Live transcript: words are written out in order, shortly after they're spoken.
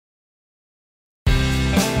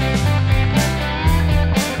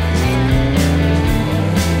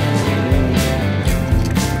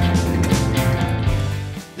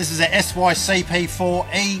This is a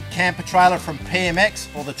SYCP4E camper trailer from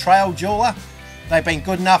PMX, or the Trail Dueller. They've been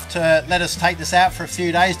good enough to let us take this out for a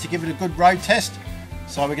few days to give it a good road test.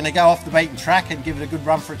 So we're going to go off the beaten track and give it a good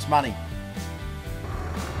run for its money.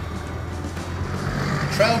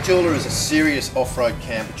 The Trail Dueller is a serious off-road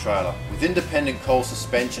camper trailer with independent coil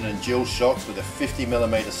suspension and dual shocks with a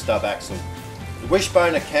 50mm stub axle. The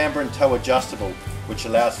wishbone are camber and toe adjustable, which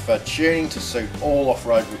allows for tuning to suit all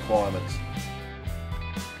off-road requirements.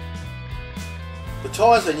 The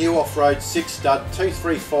tyres are new off-road 6-stud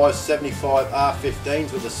 235/75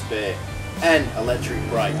 R15s with a spare and electric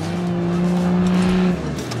brakes.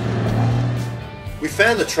 We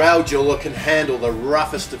found the Trail Dueller can handle the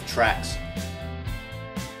roughest of tracks.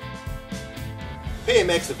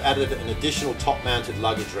 PMX have added an additional top-mounted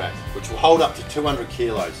luggage rack which will hold up to 200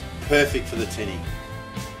 kilos, perfect for the tinny.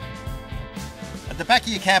 At the back of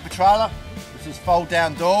your camper trailer, this is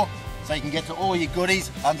fold-down door, so you can get to all your goodies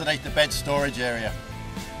underneath the bed storage area.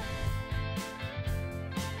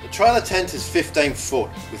 The trailer tent is 15 foot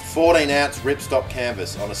with 14-ounce ripstop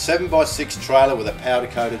canvas on a 7x6 trailer with a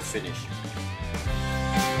powder-coated finish.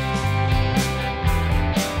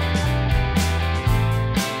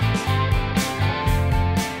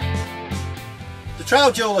 The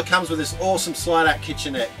Trail Dueller comes with this awesome slide-out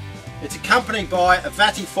kitchenette. It's accompanied by a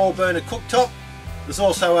Vale 4-burner cooktop. There's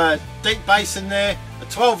also a deep basin there, a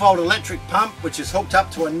 12-volt electric pump which is hooked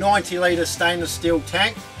up to a 90-litre stainless steel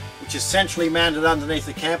tank which is centrally mounted underneath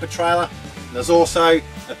the camper trailer. And there's also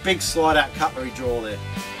a big slide-out cutlery drawer there.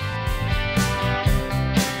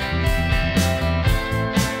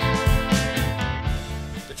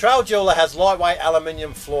 The Trail Dueller has lightweight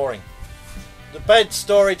aluminium flooring. The bed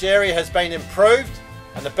storage area has been improved,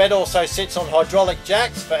 and the bed also sits on hydraulic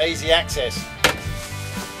jacks for easy access.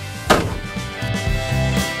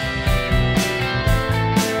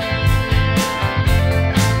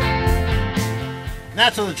 Now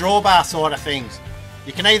to the drawbar side of things.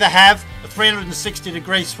 You can either have a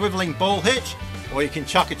 360-degree swivelling ball hitch, or you can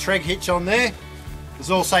chuck a treg hitch on there. There's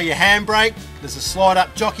also your handbrake, there's a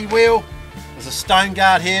slide-up jockey wheel, there's a stone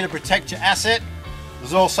guard here to protect your asset.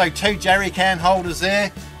 There's also 2 jerry can holders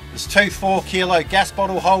there. There's 2 4-kilo gas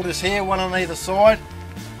bottle holders here, one on either side.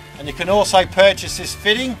 And you can also purchase this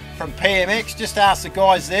fitting from PMX, just ask the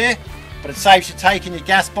guys there, but it saves you taking your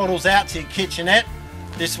gas bottles out to your kitchenette.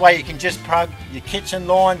 This way you can just plug your kitchen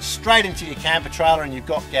line straight into your camper trailer and you've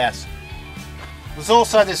got gas. There's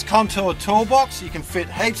also this contour toolbox, you can fit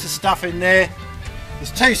heaps of stuff in there.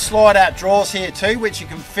 There's 2 slide out drawers here too, which you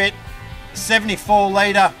can fit a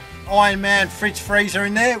 74-litre Ironman fridge freezer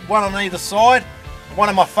in there, one on either side. One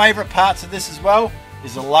of my favourite parts of this as well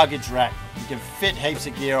is a luggage rack. You can fit heaps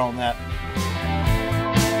of gear on that.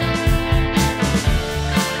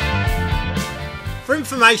 For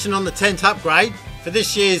information on the tent upgrade for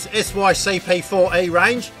this year's SYCP4E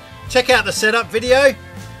range, check out the setup video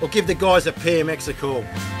or give the guys at PMX a call.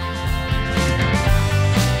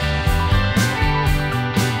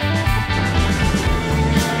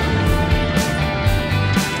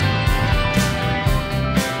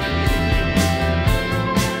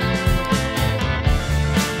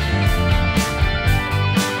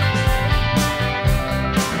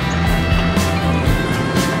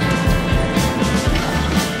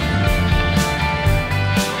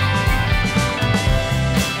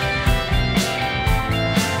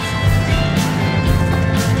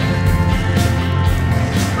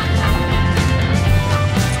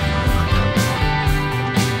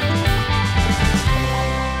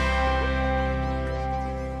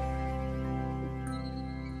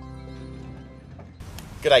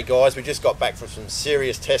 G'day guys, we just got back from some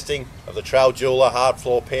serious testing of the Trail Dueller hard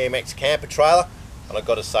floor PMX camper trailer, and I've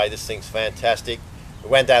got to say this thing's fantastic. We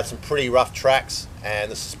went down some pretty rough tracks,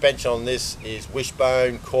 and the suspension on this is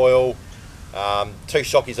wishbone, coil, 2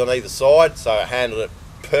 shockies on either side, so it handled it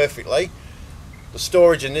perfectly. The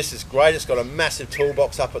storage in this is great. It's got a massive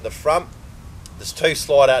toolbox up at the front. There's 2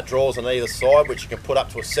 slide out drawers on either side which you can put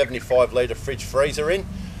up to a 75-litre fridge freezer in.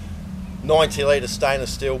 90-litre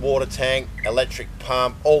stainless steel water tank, electric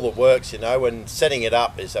pump, all the works, you know, and setting it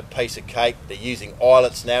up is a piece of cake. They're using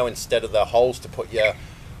eyelets now instead of the holes to put your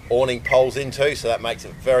awning poles into, so that makes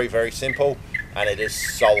it very, very simple, and it is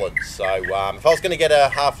solid. So if I was going to get a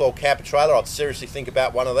half-floor camper trailer, I'd seriously think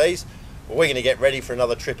about one of these. But we're going to get ready for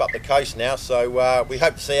another trip up the coast now, so we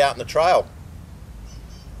hope to see you out on the trail.